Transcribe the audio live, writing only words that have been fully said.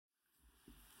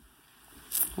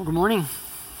Well, good morning.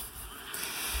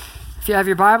 If you have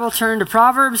your Bible, turn to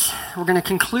Proverbs. We're going to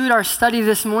conclude our study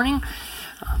this morning.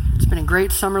 It's been a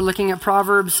great summer looking at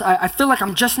Proverbs. I feel like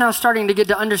I'm just now starting to get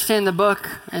to understand the book,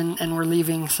 and we're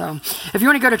leaving. So if you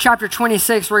want to go to chapter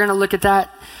 26, we're going to look at that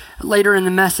later in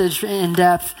the message in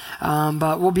depth,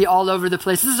 but we'll be all over the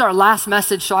place. This is our last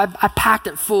message, so I packed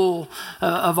it full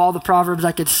of all the Proverbs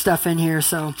I could stuff in here.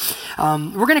 So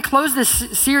we're going to close this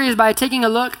series by taking a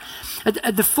look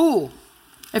at the fool.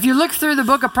 If you look through the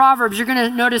book of Proverbs, you're going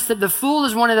to notice that the fool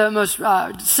is one of the most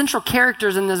central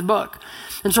characters in this book.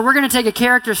 And so we're going to take a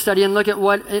character study and look at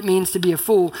what it means to be a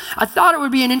fool. I thought it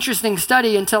would be an interesting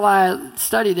study until I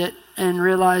studied it and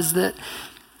realized that,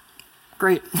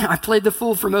 great, I played the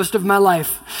fool for most of my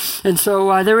life. And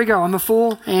so there we go. I'm a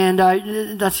fool, and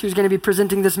that's who's going to be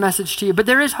presenting this message to you. But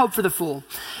there is hope for the fool,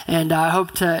 and I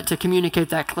hope to communicate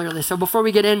that clearly. So before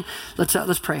we get in,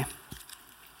 let's pray.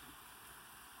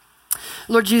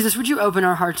 Lord Jesus, would you open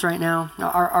our hearts right now?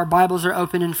 Our Bibles are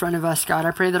open in front of us, God.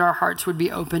 I pray that our hearts would be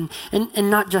open and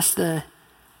not just the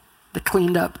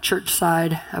cleaned up church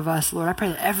side of us, Lord. I pray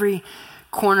that every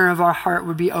corner of our heart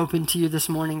would be open to you this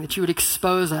morning, that you would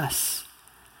expose us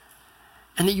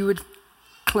and that you would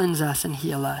cleanse us and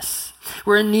heal us.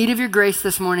 We're in need of your grace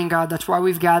this morning, God. That's why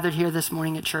we've gathered here this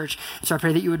morning at church. So I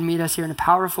pray that you would meet us here in a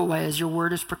powerful way as your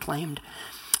word is proclaimed.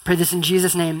 I pray this in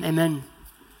Jesus' name, amen.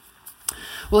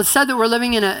 Well, it's said that we're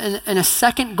living in a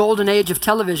second golden age of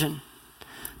television.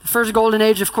 The first golden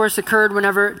age, of course, occurred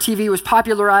whenever TV was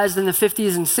popularized in the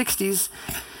 50s and 60s.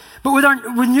 But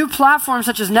with new platforms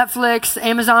such as Netflix,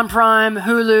 Amazon Prime,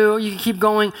 Hulu, you can keep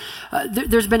going,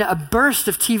 there's been a burst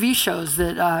of TV shows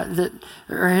that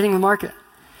are hitting the market.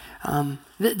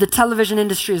 The television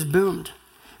industry has boomed.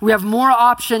 We have more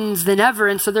options than ever,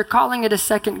 and so they're calling it a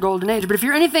second golden age. But if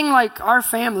you're anything like our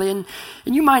family, and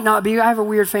you might not be, I have a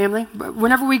weird family, but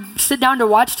whenever we sit down to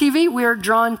watch TV, we are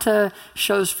drawn to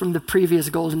shows from the previous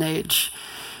golden age.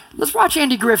 Let's watch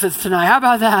Andy Griffith tonight. How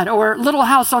about that? Or Little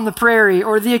House on the Prairie,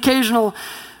 or the occasional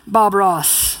Bob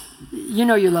Ross. You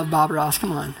know you love Bob Ross,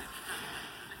 come on.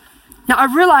 Now, I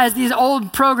realize these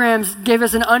old programs gave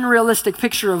us an unrealistic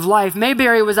picture of life.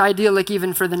 Mayberry was idyllic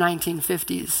even for the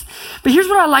 1950s. But here's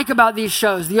what I like about these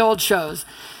shows, the old shows.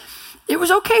 It was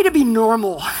okay to be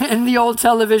normal in the old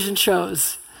television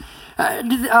shows.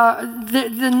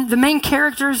 The main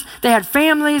characters, they had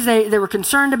families, they were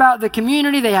concerned about the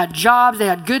community, they had jobs, they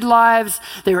had good lives,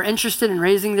 they were interested in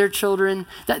raising their children.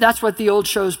 That's what the old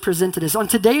shows presented us. On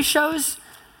today's shows,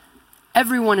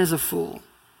 everyone is a fool.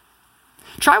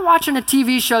 Try watching a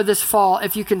TV show this fall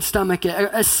if you can stomach it,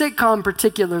 a sitcom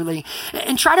particularly,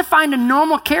 and try to find a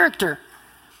normal character.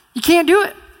 You can't do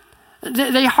it.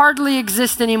 They hardly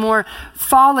exist anymore.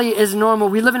 Folly is normal.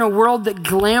 We live in a world that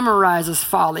glamorizes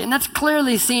folly, and that's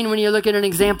clearly seen when you look at an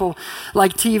example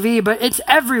like TV, but it's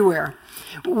everywhere.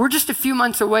 We're just a few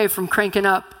months away from cranking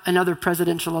up another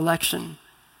presidential election.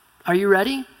 Are you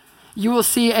ready? You will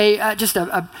see just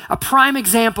a prime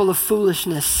example of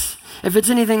foolishness if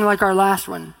it's anything like our last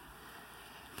one.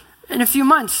 In a few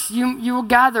months, you will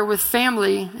gather with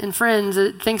family and friends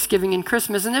at Thanksgiving and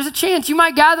Christmas, and there's a chance you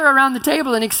might gather around the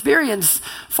table and experience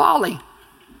folly,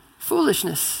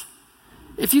 foolishness.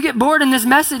 If you get bored in this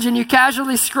message and you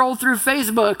casually scroll through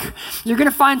Facebook, you're going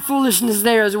to find foolishness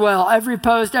there as well. Every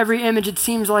post, every image, it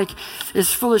seems like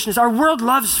is foolishness. Our world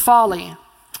loves folly,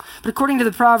 but according to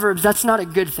the Proverbs, that's not a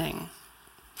good thing.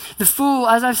 The fool,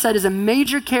 as I've said, is a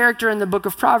major character in the book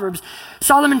of Proverbs.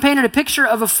 Solomon painted a picture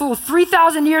of a fool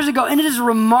 3,000 years ago, and it is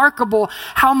remarkable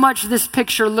how much this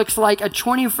picture looks like a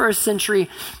 21st century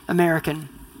American.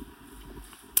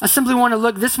 I simply want to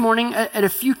look this morning at a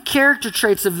few character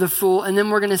traits of the fool, and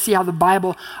then we're going to see how the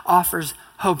Bible offers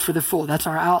hope for the fool. That's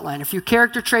our outline. A few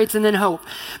character traits and then hope.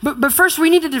 But first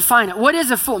we need to define it. What is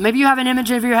a fool? Maybe you have an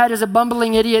image of your head as a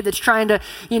bumbling idiot that's trying to,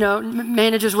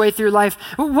 manage his way through life.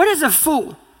 What is a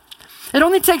fool? It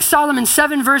only takes Solomon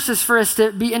 7 verses for us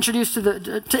to be introduced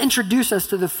to introduce us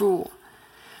to the fool.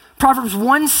 Proverbs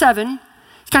 1:7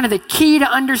 is kind of the key to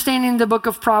understanding the book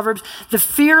of Proverbs. The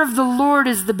fear of the Lord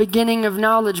is the beginning of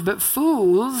knowledge, but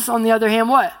fools, on the other hand,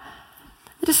 what?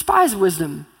 They despise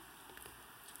wisdom.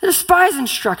 They despise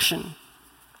instruction.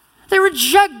 They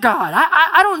reject God.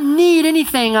 I don't need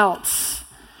anything else.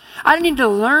 I don't need to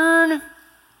learn.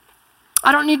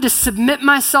 I don't need to submit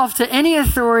myself to any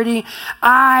authority.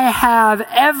 I have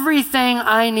everything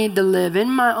I need to live in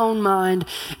my own mind,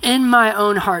 in my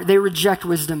own heart. They reject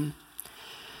wisdom.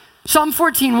 Psalm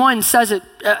 14:1 says it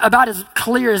about as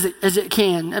clear as it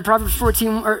can. And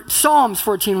Psalms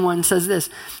 14:1 says this: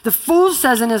 the fool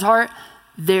says in his heart,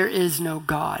 there is no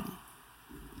God.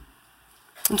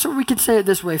 And so we could say it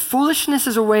this way: foolishness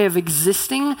is a way of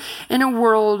existing in a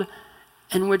world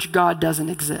in which God doesn't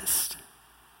exist.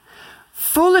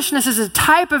 Foolishness is a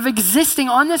type of existing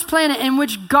on this planet in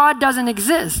which God doesn't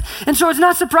exist. And so it's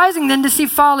not surprising then to see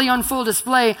folly on full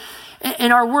display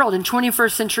in our world, in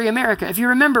 21st century America. If you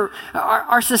remember,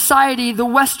 our society, the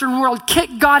Western world,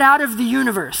 kicked God out of the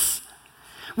universe.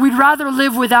 We'd rather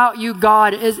live without you,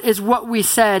 God, is what we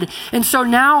said. And so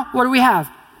now, what do we have?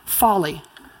 Folly,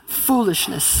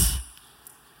 foolishness.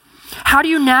 How do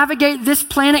you navigate this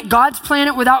planet, God's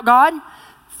planet, without God?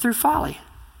 Through folly.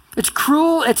 It's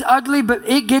cruel, it's ugly, but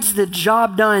it gets the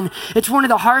job done. It's one of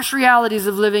the harsh realities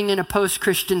of living in a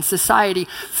post-Christian society.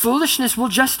 Foolishness will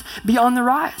just be on the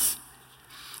rise.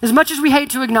 As much as we hate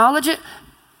to acknowledge it,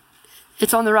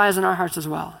 it's on the rise in our hearts as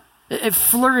well. It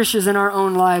flourishes in our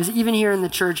own lives, even here in the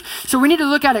church. So we need to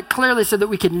look at it clearly so that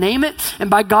we can name it and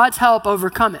by God's help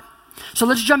overcome it. So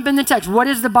let's jump in the text. What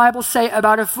does the Bible say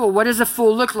about a fool? What does a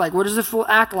fool look like? What does a fool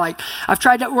act like? I've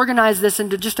tried to organize this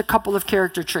into just a couple of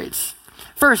character traits.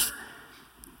 First,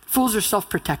 fools are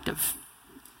self-protective.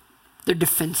 They're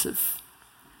defensive.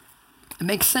 It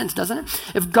makes sense, doesn't it?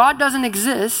 If God doesn't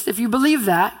exist, if you believe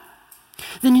that,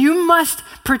 then you must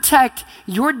protect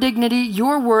your dignity,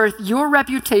 your worth, your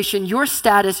reputation, your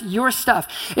status, your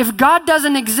stuff. If God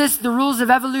doesn't exist, the rules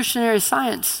of evolutionary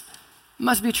science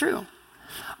must be true.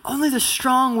 Only the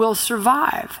strong will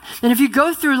survive. And if you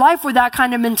go through life with that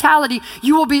kind of mentality,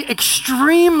 you will be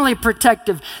extremely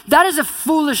protective. That is a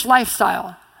foolish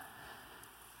lifestyle.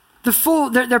 The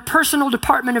fool, their personal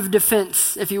department of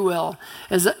defense, if you will,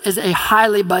 is a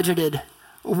highly budgeted,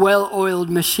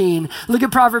 well-oiled machine. Look at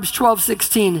Proverbs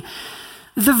 12:16.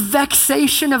 The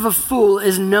vexation of a fool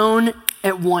is known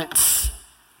at once,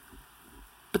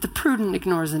 but the prudent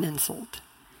ignores an insult.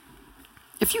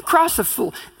 If you cross a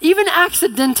fool, even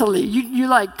accidentally, you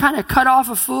like kind of cut off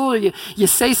a fool, or you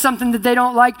say something that they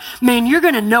don't like, man, you're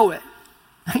going to know it.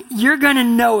 You're going to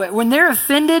know it. When they're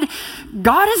offended,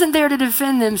 God isn't there to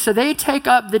defend them, so they take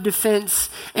up the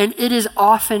defense, and it is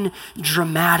often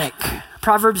dramatic.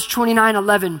 Proverbs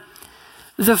 29:11.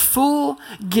 The fool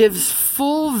gives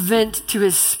full vent to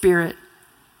his spirit,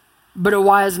 but a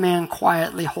wise man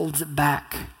quietly holds it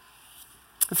back.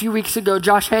 A few weeks ago,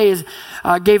 Josh Hayes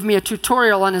gave me a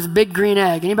tutorial on his big green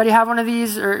egg. Anybody have one of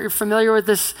these or familiar with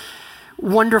this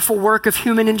wonderful work of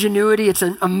human ingenuity? It's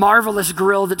a marvelous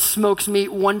grill that smokes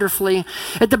meat wonderfully.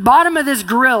 At the bottom of this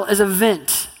grill is a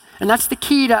vent, and that's the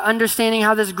key to understanding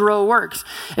how this grill works.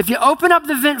 If you open up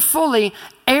the vent fully,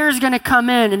 air is going to come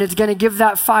in, and it's going to give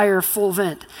that fire full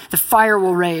vent. The fire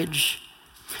will rage.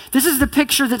 This is the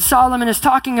picture that Solomon is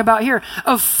talking about here.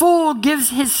 A fool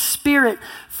gives his spirit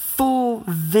full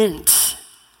vent.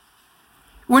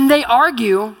 When they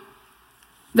argue,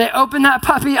 they open that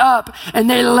puppy up and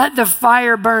they let the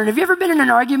fire burn. Have you ever been in an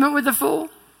argument with a fool?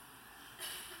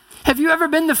 Have you ever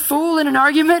been the fool in an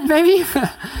argument, maybe?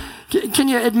 Can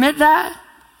you admit that?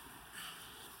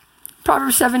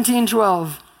 Proverbs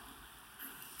 17:12.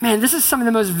 Man, this is some of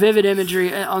the most vivid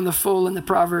imagery on the fool in the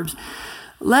Proverbs.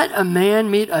 Let a man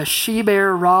meet a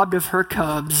she-bear robbed of her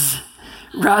cubs,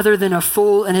 rather than a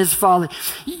fool in his folly.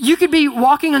 You could be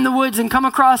walking in the woods and come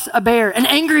across a bear, an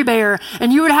angry bear,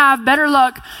 and you would have better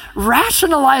luck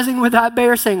rationalizing with that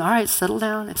bear, saying, all right, settle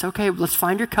down, it's okay, let's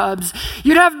find your cubs.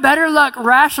 You'd have better luck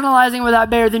rationalizing with that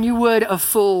bear than you would a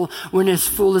fool when his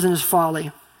fool is in his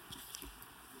folly.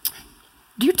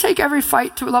 Do you take every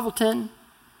fight to a level 10?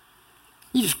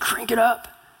 You just crank it up.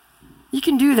 You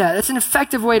can do that. That's an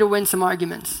effective way to win some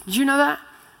arguments. Did you know that?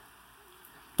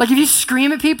 Like if you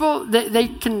scream at people, they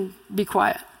can be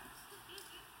quiet.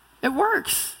 It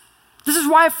works. This is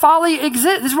why folly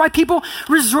exists. This is why people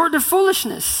resort to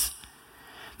foolishness.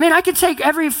 Man, I could take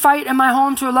every fight in my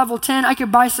home to a level 10. I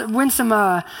could win some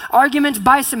arguments,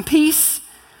 buy some peace.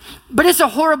 But it's a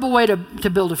horrible way to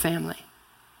build a family.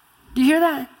 Do you hear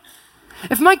that?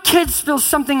 If my kid spills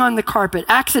something on the carpet,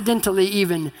 accidentally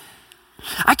even,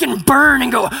 I can burn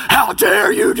and go, how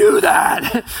dare you do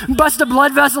that? Bust a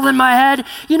blood vessel in my head.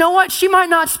 You know what? She might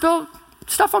not spill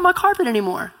stuff on my carpet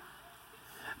anymore.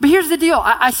 But here's the deal.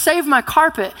 I save my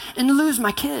carpet and lose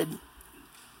my kid.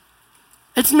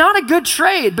 It's not a good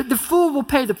trade, but the fool will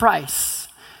pay the price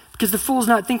because the fool's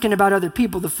not thinking about other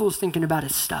people. The fool's thinking about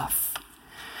his stuff.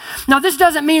 Now, this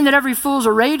doesn't mean that every fool's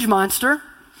a rage monster.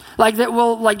 Like that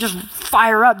will like just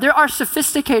fire up. There are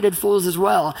sophisticated fools as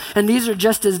well, and these are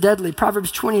just as deadly.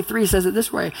 Proverbs 23 says it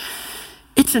this way.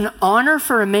 It's an honor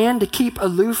for a man to keep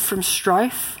aloof from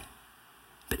strife,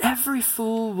 but every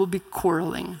fool will be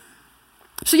quarreling.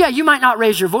 So yeah, you might not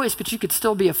raise your voice, but you could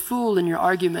still be a fool in your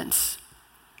arguments.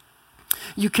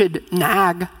 You could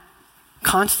nag.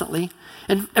 constantly.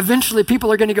 And eventually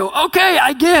people are going to go, okay,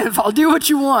 I give. I'll do what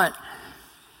you want.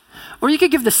 Or you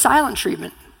could give the silent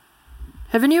treatment.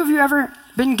 Have any of you ever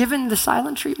been given the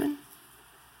silent treatment?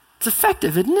 It's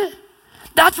effective, isn't it?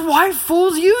 That's why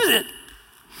fools use it.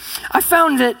 I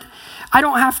found that I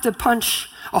don't have to punch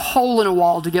a hole in a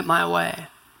wall to get my way.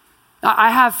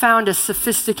 I have found a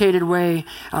sophisticated way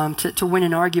to win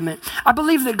an argument. I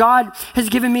believe that God has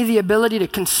given me the ability to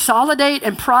consolidate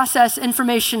and process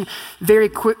information very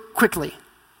quickly.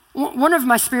 One of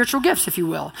my spiritual gifts, if you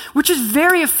will, which is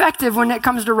very effective when it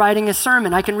comes to writing a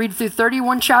sermon. I can read through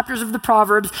 31 chapters of the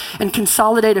Proverbs and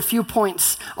consolidate a few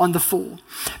points on the fool.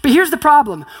 But here's the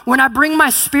problem. When I bring my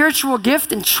spiritual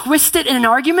gift and twist it in an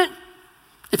argument,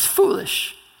 it's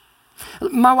foolish.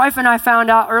 My wife and I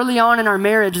found out early on in our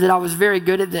marriage that I was very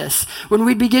good at this. When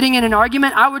we'd be getting in an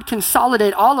argument, I would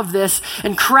consolidate all of this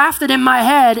and craft it in my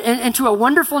head into a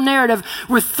wonderful narrative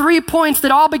with 3 points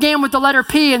that all began with the letter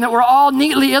P and that were all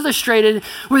neatly illustrated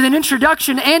with an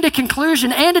introduction and a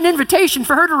conclusion and an invitation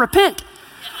for her to repent.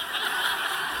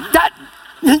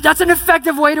 That's an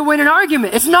effective way to win an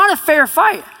argument. It's not a fair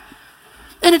fight.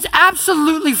 And it's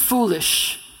absolutely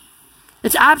foolish.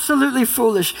 It's absolutely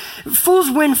foolish. Fools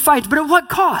win fights, but at what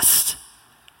cost?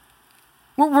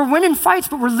 We're winning fights,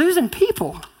 but we're losing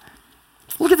people.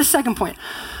 Look at the second point.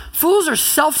 Fools are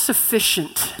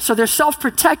self-sufficient. So they're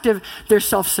self-protective, they're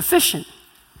self-sufficient.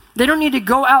 They don't need to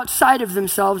go outside of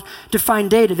themselves to find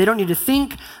data. They don't need to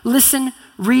think, listen,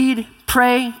 read,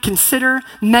 pray, consider,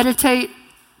 meditate.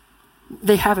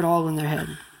 They have it all in their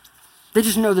head. They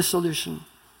just know the solution.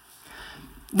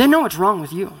 They know what's wrong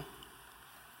with you.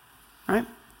 Right?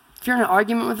 If you're in an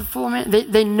argument with a fool, man,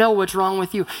 they know what's wrong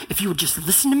with you. If you would just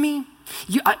listen to me,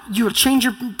 you would change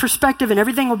your perspective and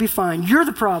everything will be fine. You're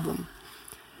the problem.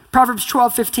 Proverbs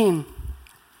 12:15.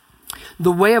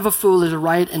 The way of a fool is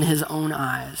right in his own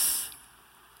eyes.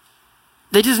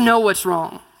 They just know what's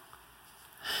wrong.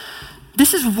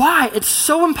 This is why it's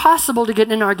so impossible to get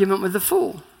in an argument with a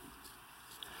fool.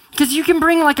 Because you can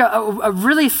bring like a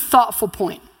really thoughtful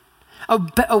point.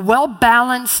 A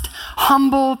well-balanced,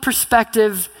 humble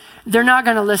perspective. They're not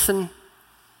going to listen.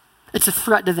 It's a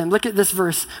threat to them. Look at this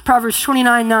verse. Proverbs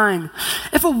 29:9.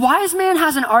 If a wise man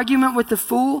has an argument with the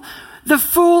fool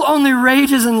only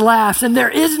rages and laughs, and there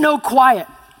is no quiet.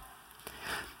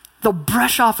 They'll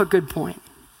brush off a good point.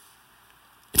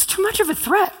 It's too much of a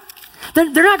threat.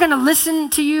 They're not going to listen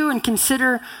to you and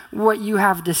consider what you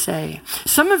have to say.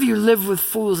 Some of you live with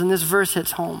fools, and this verse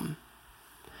hits home.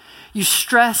 You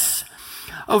stress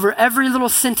over every little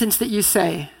sentence that you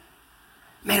say.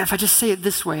 Man, if I just say it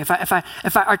this way, if I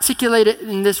articulate it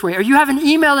in this way, or you have an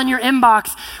email in your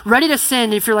inbox ready to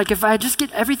send, if you're like, if I just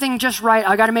get everything just right,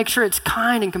 I got to make sure it's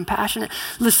kind and compassionate.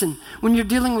 Listen, when you're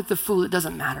dealing with the fool, it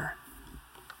doesn't matter.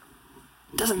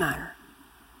 It doesn't matter.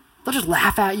 They'll just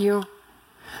laugh at you.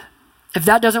 If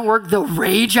that doesn't work, they'll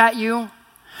rage at you,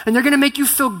 and they're going to make you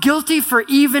feel guilty for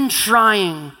even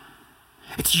trying.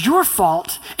 It's your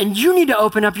fault, and you need to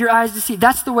open up your eyes to see.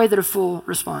 That's the way that a fool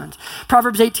responds.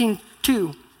 Proverbs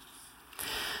 18:2.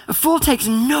 A fool takes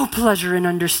no pleasure in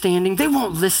understanding. They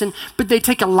won't listen, but they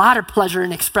take a lot of pleasure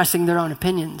in expressing their own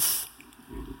opinions.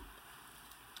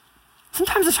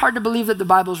 Sometimes it's hard to believe that the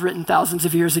Bible's written thousands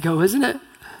of years ago, isn't it?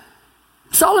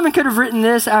 Solomon could have written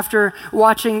this after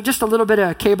watching just a little bit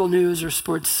of cable news or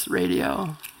sports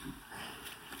radio.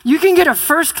 You can get a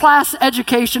first-class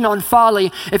education on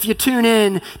folly if you tune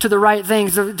in to the right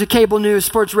things, to cable news,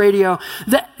 sports radio.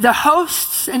 The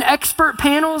hosts and expert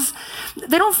panels,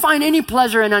 they don't find any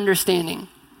pleasure in understanding.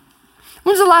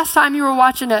 When's the last time you were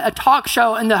watching a talk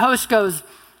show and the host goes,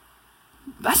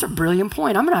 that's a brilliant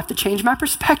point. I'm going to have to change my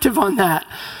perspective on that.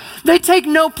 They take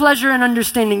no pleasure in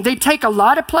understanding. They take a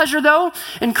lot of pleasure, though,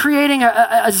 in creating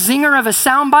a zinger of a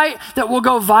soundbite that will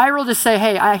go viral to say,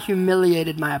 hey, I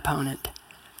humiliated my opponent.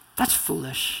 That's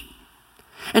foolish.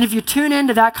 And if you tune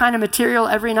into that kind of material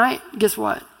every night, guess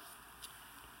what?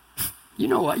 You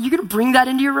know what? You're going to bring that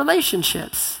into your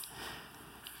relationships.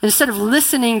 Instead of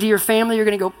listening to your family, you're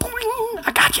going to go, boing,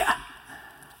 I gotcha.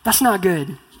 That's not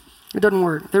good. It doesn't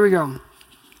work. There we go.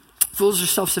 Fools are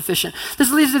self-sufficient.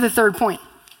 This leads to the third point.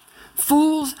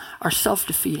 Fools are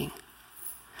self-defeating.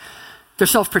 They're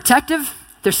self-protective.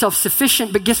 They're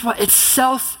self-sufficient. But guess what? It's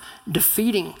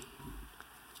self-defeating.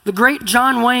 The great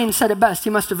John Wayne said it best. He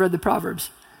must have read the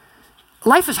Proverbs.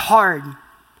 Life is hard.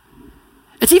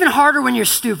 It's even harder when you're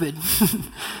stupid.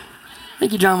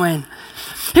 Thank you, John Wayne.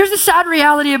 Here's the sad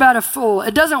reality about a fool.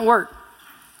 It doesn't work.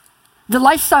 The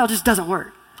lifestyle just doesn't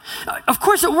work. Of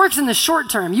course, it works in the short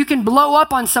term. You can blow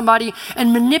up on somebody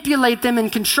and manipulate them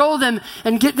and control them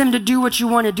and get them to do what you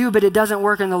want to do, but it doesn't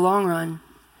work in the long run.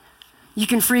 You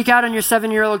can freak out on your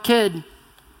 7-year-old kid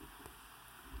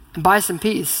and buy some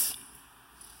peace.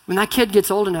 When that kid gets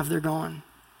old enough, they're gone.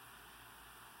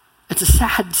 It's a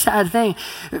sad, sad thing.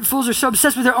 Fools are so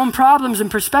obsessed with their own problems and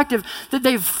perspective that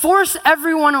they force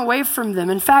everyone away from them.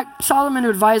 In fact, Solomon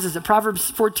advises it,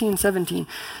 Proverbs 14:17,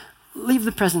 leave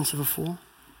the presence of a fool,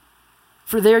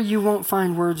 for there you won't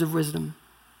find words of wisdom.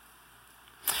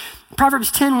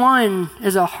 Proverbs 10:1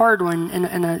 is a hard one,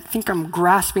 and I think I'm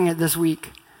grasping it this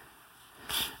week.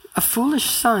 A foolish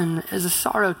son is a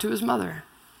sorrow to his mother.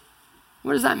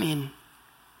 What does that mean?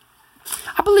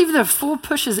 I believe that a fool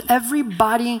pushes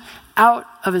everybody out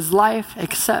of his life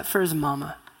except for his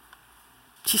mama.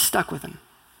 She's stuck with him.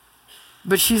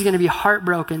 But she's going to be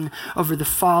heartbroken over the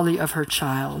folly of her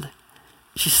child.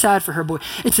 She's sad for her boy.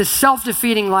 It's a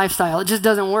self-defeating lifestyle. It just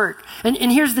doesn't work. And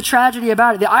here's the tragedy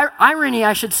about it. The irony,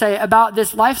 I should say, about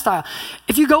this lifestyle.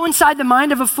 If you go inside the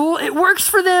mind of a fool, it works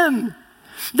for them.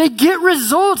 They get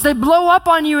results. They blow up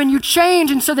on you and you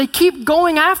change. And so they keep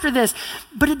going after this.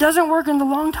 But it doesn't work in the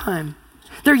long time.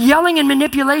 Their yelling and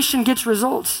manipulation gets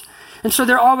results. And so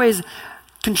they're always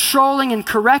controlling and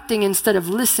correcting instead of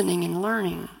listening and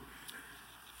learning.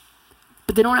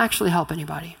 But they don't actually help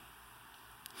anybody.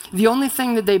 The only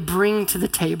thing that they bring to the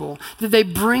table, that they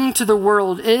bring to the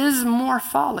world, is more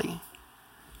folly.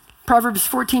 Proverbs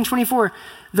 14:24,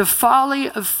 the folly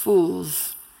of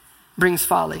fools brings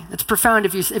folly. It's profound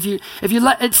if you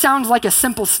let it sounds like a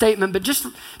simple statement, but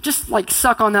just like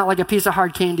suck on that like a piece of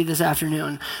hard candy this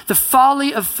afternoon. The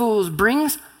folly of fools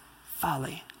brings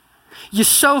folly. You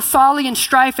sow folly and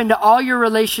strife into all your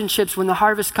relationships. When the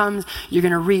harvest comes, you're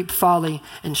going to reap folly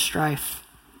and strife.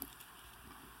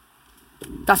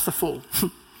 That's the fool.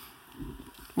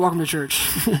 Welcome to church.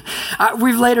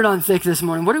 We've laid it on thick this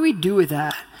morning. What do we do with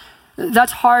that?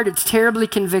 That's hard. It's terribly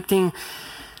convicting.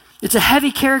 It's a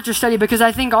heavy character study because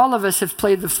I think all of us have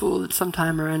played the fool at some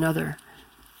time or another.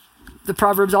 The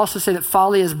Proverbs also say that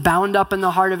folly is bound up in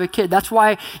the heart of a kid. That's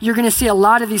why you're going to see a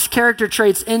lot of these character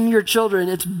traits in your children.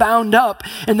 It's bound up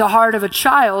in the heart of a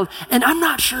child, and I'm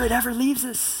not sure it ever leaves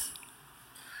us.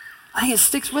 I think it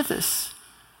sticks with us,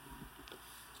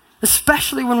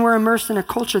 especially when we're immersed in a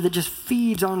culture that just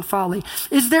feeds on folly.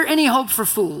 Is there any hope for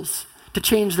fools to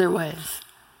change their ways?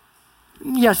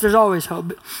 Yes, there's always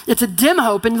hope. It's a dim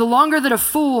hope, and the longer that a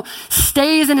fool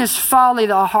stays in his folly,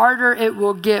 the harder it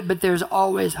will get, but there's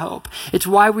always hope. It's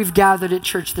why we've gathered at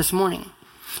church this morning.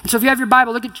 And so if you have your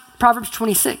Bible, look at Proverbs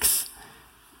 26.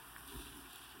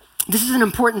 This is an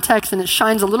important text, and it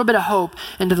shines a little bit of hope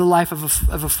into the life of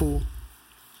a fool.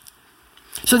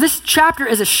 So this chapter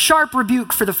is a sharp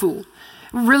rebuke for the fool.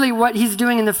 Really what he's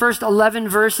doing in the first 11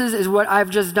 verses is what I've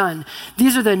just done.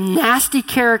 These are the nasty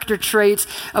character traits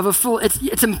of a fool.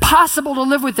 It's impossible to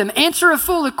live with them. Answer a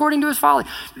fool according to his folly.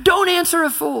 Don't answer a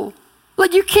fool.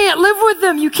 Like, you can't live with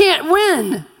them. You can't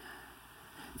win.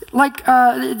 Like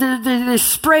they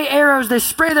spray arrows. They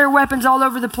spray their weapons all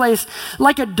over the place.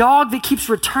 Like a dog that keeps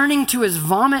returning to his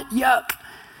vomit. Yuck.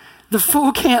 The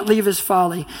fool can't leave his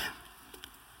folly.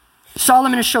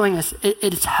 Solomon is showing us it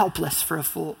is helpless for a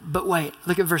fool. But wait,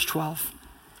 look at verse 12.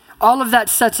 All of that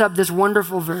sets up this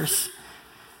wonderful verse.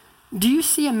 Do you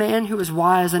see a man who is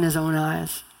wise in his own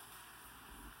eyes?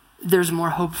 There's more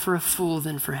hope for a fool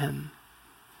than for him.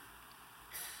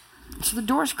 So the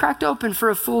door's cracked open for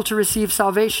a fool to receive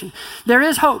salvation. There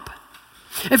is hope.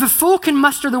 If a fool can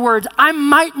muster the words, I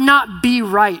might not be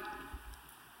right.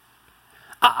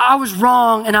 I was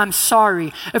wrong and I'm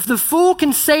sorry. If the fool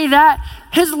can say that,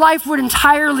 his life would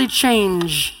entirely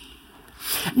change.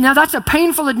 Now that's a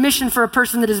painful admission for a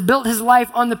person that has built his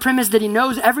life on the premise that he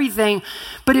knows everything.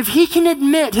 But if he can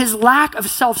admit his lack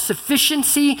of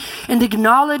self-sufficiency and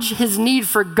acknowledge his need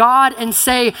for God and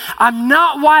say, I'm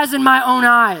not wise in my own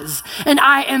eyes and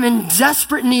I am in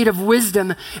desperate need of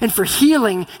wisdom and for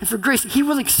healing and for grace, he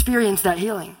will experience that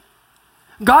healing.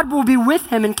 God will be with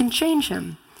him and can change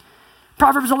him.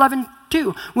 Proverbs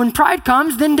 11:2. When pride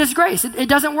comes, then disgrace. It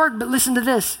doesn't work, but listen to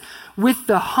this. With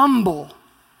the humble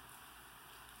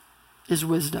is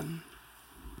wisdom.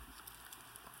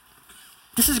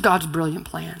 This is God's brilliant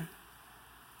plan.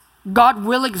 God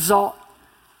will exalt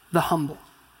the humble.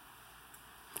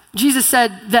 Jesus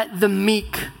said that the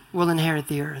meek will inherit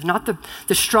the earth, not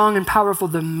the strong and powerful,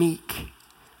 the meek.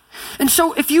 And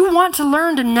so if you want to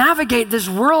learn to navigate this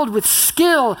world with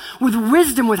skill, with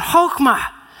wisdom, with chokmah,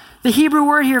 the Hebrew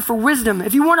word here for wisdom,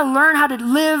 if you want to learn how to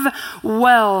live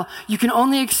well, you can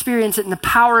only experience it in the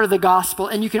power of the gospel,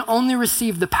 and you can only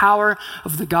receive the power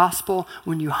of the gospel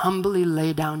when you humbly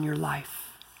lay down your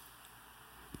life.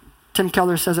 Tim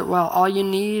Keller says it well. All you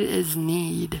need is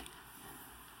need.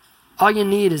 All you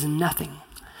need is nothing.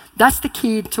 That's the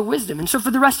key to wisdom. And so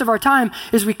for the rest of our time,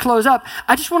 as we close up,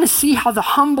 I just want to see how the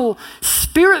humble,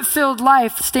 spirit-filled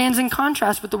life stands in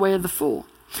contrast with the way of the fool.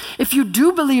 If you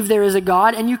do believe there is a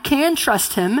God and you can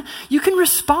trust him, you can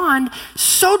respond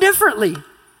so differently.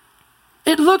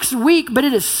 It looks weak, but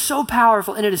it is so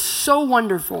powerful and it is so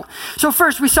wonderful. So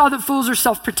first, we saw that fools are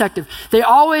self-protective. They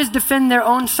always defend their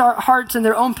own hearts and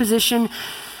their own position.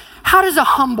 How does a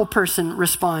humble person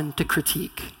respond to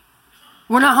critique?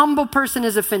 When a humble person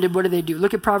is offended, what do?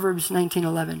 Look at Proverbs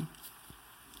 19:11.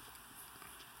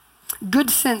 Good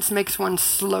sense makes one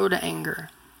slow to anger,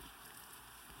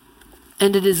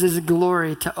 and it is his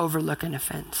glory to overlook an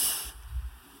offense.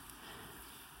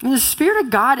 When the Spirit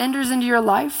of God enters into your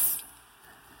life,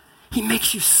 he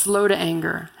makes you slow to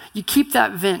anger. You keep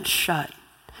that vent shut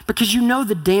because you know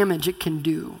the damage it can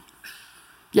do.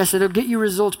 Yes, it'll get you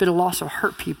results, but it'll also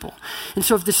hurt people. And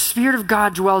so if the Spirit of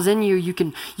God dwells in you, you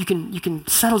can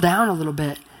settle down a little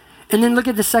bit. And then look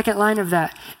at the second line of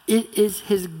that. It is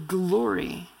his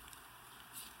glory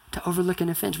to overlook an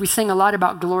offense. We sang a lot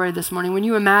about glory this morning. When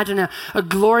you imagine a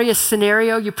glorious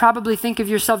scenario, you probably think of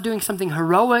yourself doing something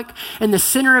heroic in the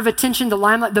center of attention, the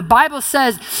limelight. The Bible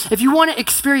says if you want to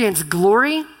experience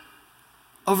glory,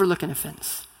 overlook an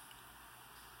offense.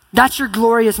 That's your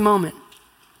glorious moment.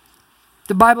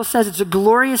 The Bible says it's a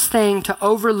glorious thing to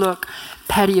overlook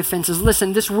petty offenses.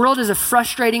 Listen, this world is a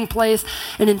frustrating place,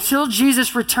 and until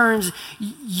Jesus returns,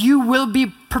 you will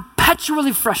be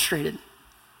perpetually frustrated.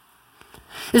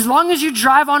 As long as you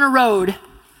drive on a road,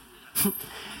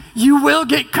 you will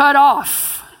get cut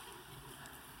off.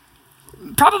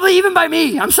 Probably even by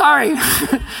me, I'm sorry.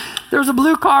 There was a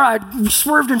blue car I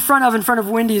swerved in front of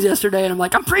Wendy's yesterday, and I'm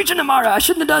like, I'm preaching tomorrow, I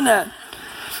shouldn't have done that.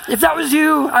 If that was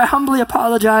you, I humbly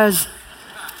apologize.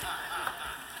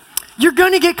 You're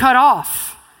gonna get cut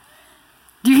off.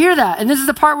 Do you hear that? And this is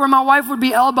the part where my wife would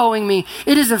be elbowing me.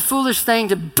 It is a foolish thing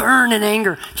to burn in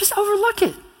anger. Just overlook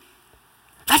it.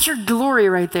 That's your glory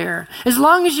right there. As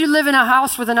long as you live in a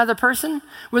house with another person,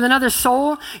 with another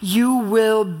soul, you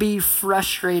will be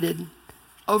frustrated.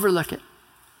 Overlook it.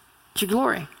 It's your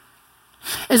glory.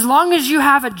 As long as you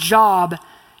have a job,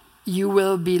 you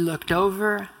will be looked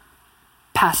over,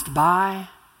 passed by,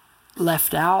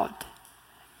 left out.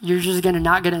 You're just going to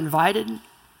not get invited.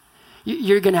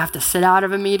 You're going to have to sit out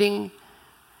of a meeting.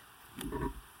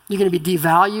 You're going to be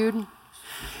devalued.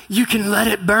 You can let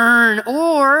it burn,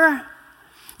 or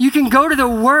you can go to the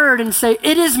Word and say,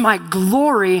 it is my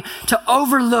glory to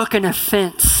overlook an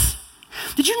offense.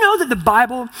 Did you know that the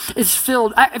Bible is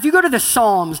filled, if you go to the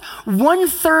Psalms,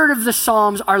 1/3 of the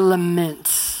Psalms are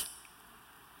laments.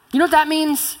 You know what that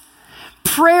means?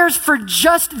 Prayers for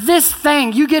just this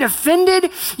thing. You get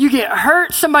offended, you get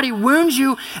hurt, somebody wounds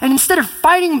you, and instead of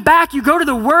fighting back, you go to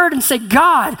the Word and say,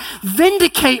 God,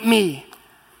 vindicate me.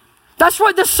 That's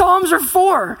what the Psalms are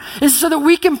for, is so that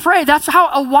we can pray. That's how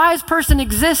a wise person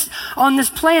exists on this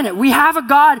planet. We have a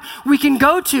God we can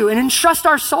go to and entrust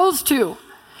our souls to.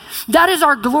 That is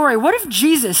our glory. What if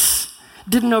Jesus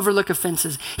didn't overlook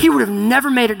offenses? He would have never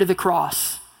made it to the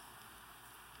cross.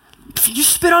 You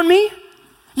spit on me?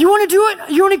 You want to do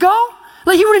it? You want to go?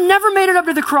 Like, he would have never made it up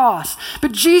to the cross.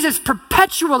 But Jesus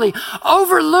perpetually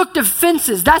overlooked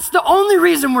offenses. That's the only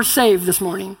reason we're saved this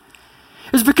morning,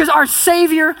 is because our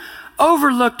Savior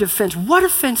overlooked offense. What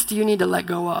offense do you need to let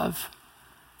go of?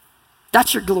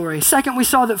 That's your glory. Second, we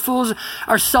saw that fools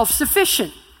are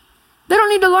self-sufficient. They don't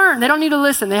need to learn. They don't need to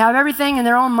listen. They have everything in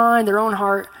their own mind, their own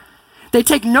heart. They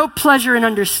take no pleasure in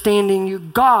understanding you.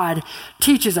 God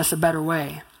teaches us a better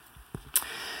way.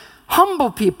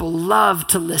 Humble people love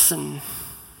to listen.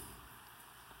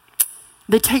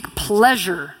 They take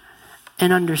pleasure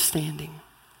in understanding.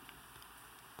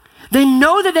 They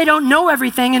know that they don't know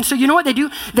everything, and so you know what they do?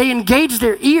 They engage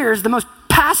their ears, the most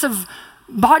passive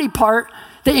body part.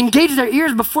 They engage their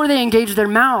ears before they engage their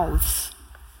mouths.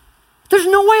 There's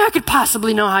no way I could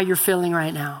possibly know how you're feeling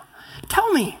right now.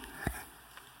 Tell me.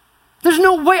 There's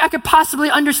no way I could possibly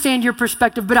understand your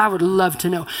perspective, but I would love to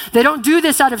know. They don't do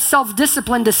this out of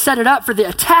self-discipline to set it up for the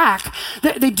attack.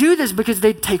 They do this because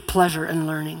they take pleasure in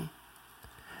learning.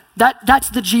 That's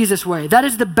the Jesus way. That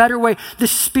is the better way, the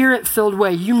Spirit-filled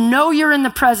way. You know you're in the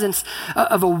presence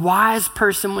of a wise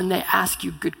person when they ask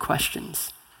you good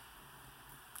questions.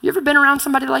 You ever been around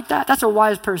somebody like that? That's a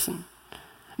wise person.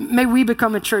 May we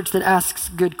become a church that asks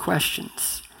good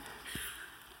questions.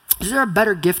 Is there a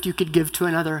better gift you could give to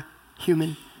another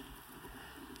human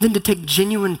than to take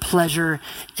genuine pleasure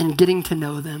in getting to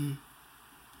know them?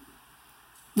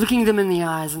 Looking them in the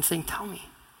eyes and saying, tell me,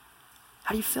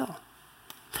 how do you feel?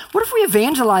 What if we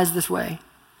evangelize this way?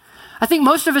 I think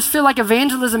most of us feel like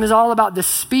evangelism is all about the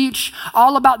speech,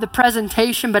 all about the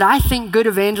presentation, but I think good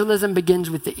evangelism begins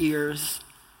with the ears.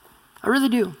 I really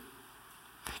do.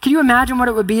 Can you imagine what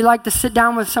it would be like to sit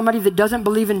down with somebody that doesn't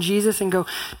believe in Jesus and go,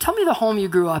 tell me the home you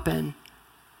grew up in.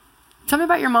 Tell me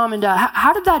about your mom and dad.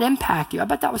 How did that impact you? I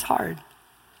bet that was hard.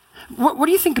 What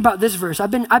do you think about this verse? I've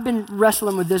been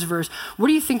wrestling with this verse. What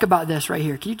do you think about this right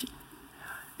here?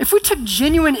 If we took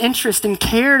genuine interest and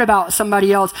cared about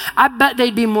somebody else, I bet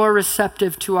they'd be more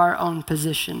receptive to our own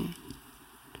position.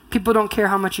 People don't care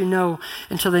how much you know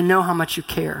until they know how much you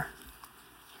care.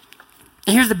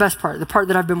 And here's the best part, the part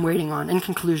that I've been waiting on. In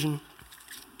conclusion,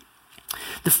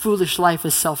 the foolish life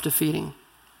is self-defeating.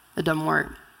 It doesn't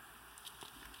work.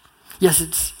 Yes,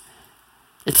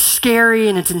 it's scary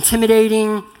and it's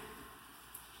intimidating.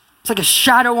 It's like a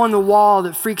shadow on the wall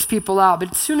that freaks people out.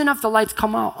 But soon enough, the lights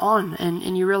come on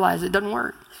and you realize it doesn't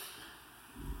work.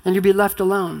 And you'll be left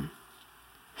alone.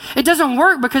 It doesn't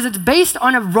work because it's based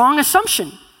on a wrong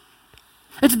assumption.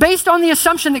 It's based on the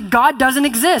assumption that God doesn't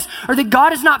exist or that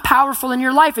God is not powerful in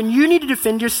your life and you need to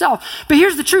defend yourself. But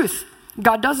here's the truth.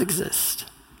 God does exist.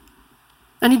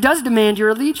 And he does demand your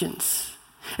allegiance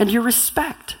and your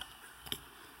respect.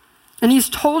 And he's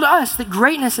told us that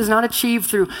greatness is not achieved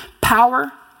through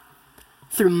power,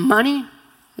 through money,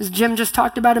 as Jim just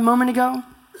talked about a moment ago,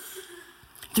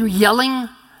 through yelling,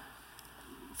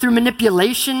 through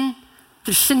manipulation,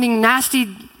 through sending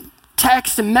nasty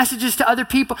texts and messages to other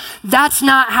people. That's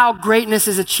not how greatness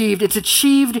is achieved. It's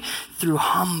achieved through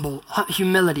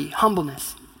humility,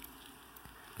 humbleness.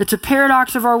 It's a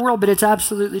paradox of our world, but it's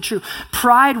absolutely true.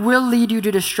 Pride will lead you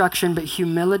to destruction, but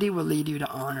humility will lead you to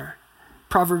honor.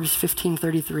 Proverbs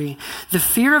 15:33. The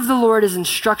fear of the Lord is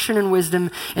instruction and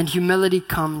wisdom, and humility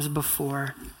comes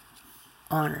before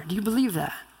honor. Do you believe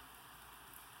that?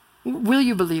 Will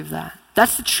you believe that?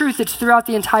 That's the truth. It's throughout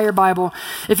the entire Bible.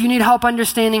 If you need help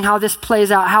understanding how this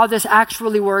plays out, how this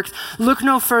actually works, look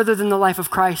no further than the life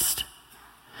of Christ.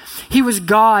 He was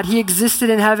God. He existed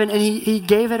in heaven, and he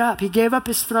gave it up. He gave up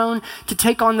his throne to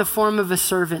take on the form of a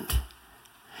servant.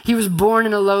 He was born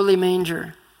in a lowly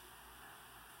manger.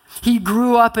 He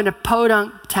grew up in a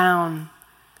podunk town.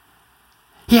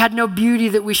 He had no beauty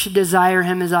that we should desire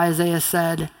him, as Isaiah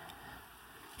said.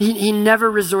 He never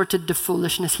resorted to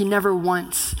foolishness. He never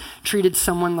once treated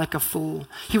someone like a fool.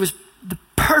 He was the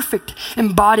perfect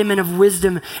embodiment of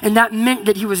wisdom, and that meant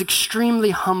that he was extremely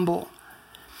humble.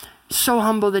 So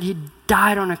humble that he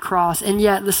died on a cross, and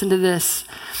yet, listen to this,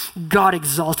 God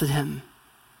exalted him.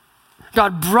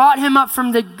 God brought him up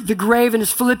from the grave, and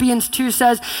as Philippians 2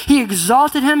 says, he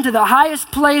exalted him to the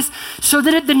highest place so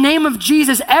that at the name of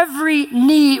Jesus, every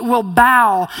knee will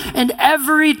bow and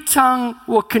every tongue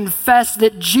will confess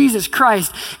that Jesus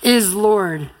Christ is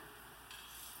Lord.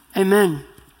 Amen.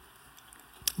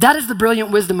 That is the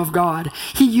brilliant wisdom of God.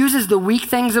 He uses the weak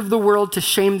things of the world to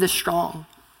shame the strong.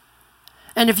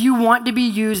 And if you want to be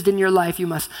used in your life,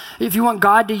 if you want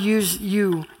God to use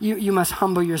you, you must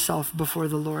humble yourself before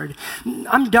the Lord.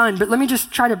 I'm done, but let me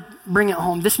just try to bring it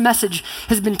home. This message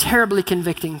has been terribly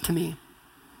convicting to me.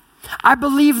 I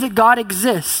believe that God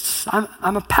exists.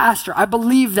 I'm a pastor. I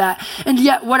believe that. And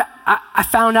yet what I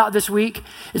found out this week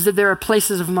is that there are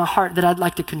places of my heart that I'd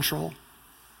like to control.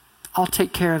 I'll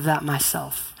take care of that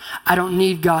myself. I don't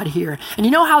need God here. And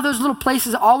you know how those little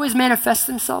places always manifest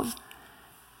themselves?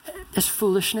 As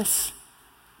foolishness.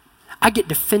 I get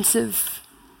defensive.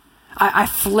 I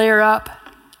flare up.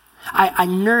 I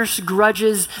nurse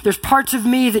grudges. There's parts of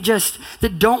me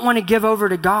that don't want to give over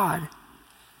to God.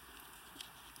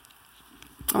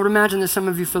 I would imagine that some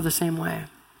of you feel the same way.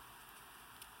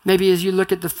 Maybe as you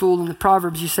look at the fool in the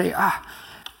Proverbs, you say,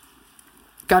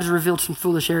 God's revealed some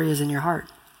foolish areas in your heart.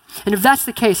 And if that's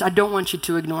the case, I don't want you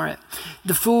to ignore it.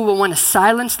 The fool will want to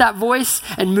silence that voice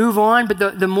and move on,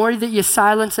 but the more that you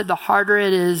silence it, the harder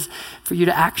it is for you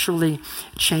to actually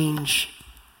change.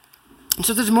 And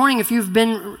so this morning, if you've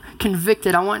been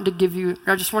convicted,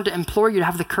 I just want to implore you to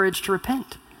have the courage to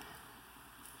repent.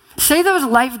 Say those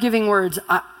life-giving words,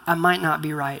 I might not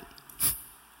be right.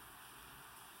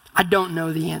 I don't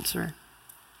know the answer.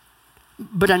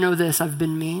 But I know this, I've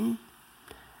been mean,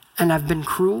 and I've been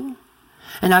cruel,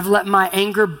 and I've let my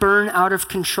anger burn out of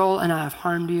control, and I have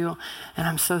harmed you, and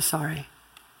I'm so sorry.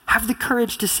 Have the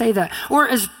courage to say that. Or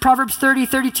as Proverbs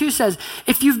 30:32 says,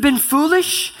 if you've been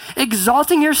foolish,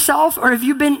 exalting yourself, or if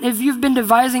you've been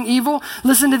devising evil,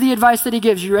 listen to the advice that he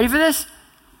gives. You ready for this?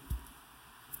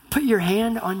 Put your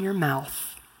hand on your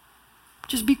mouth.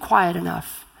 Just be quiet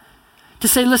enough to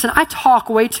say, listen, I talk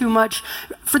way too much.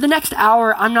 For the next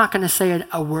hour, I'm not going to say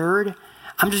a word.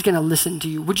 I'm just going to listen to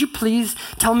you. Would you please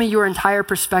tell me your entire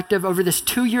perspective over this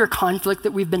 2-year conflict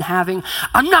that we've been having?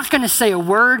 I'm not going to say a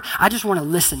word. I just want to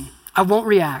listen. I won't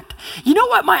react. You know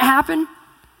what might happen?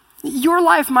 Your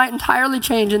life might entirely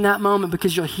change in that moment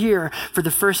because you'll hear for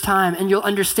the first time and you'll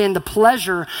understand the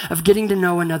pleasure of getting to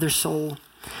know another soul.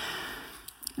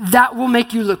 That will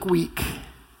make you look weak,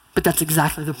 but that's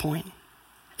exactly the point.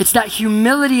 It's that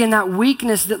humility and that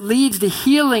weakness that leads to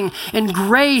healing and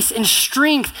grace and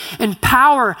strength and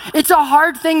power. It's a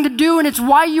hard thing to do, and it's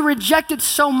why you reject it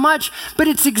so much, but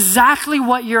it's exactly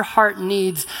what your heart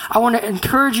needs. I want to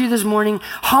encourage you this morning,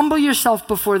 humble yourself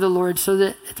before the Lord so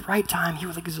that at the right time, he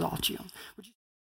will exalt you.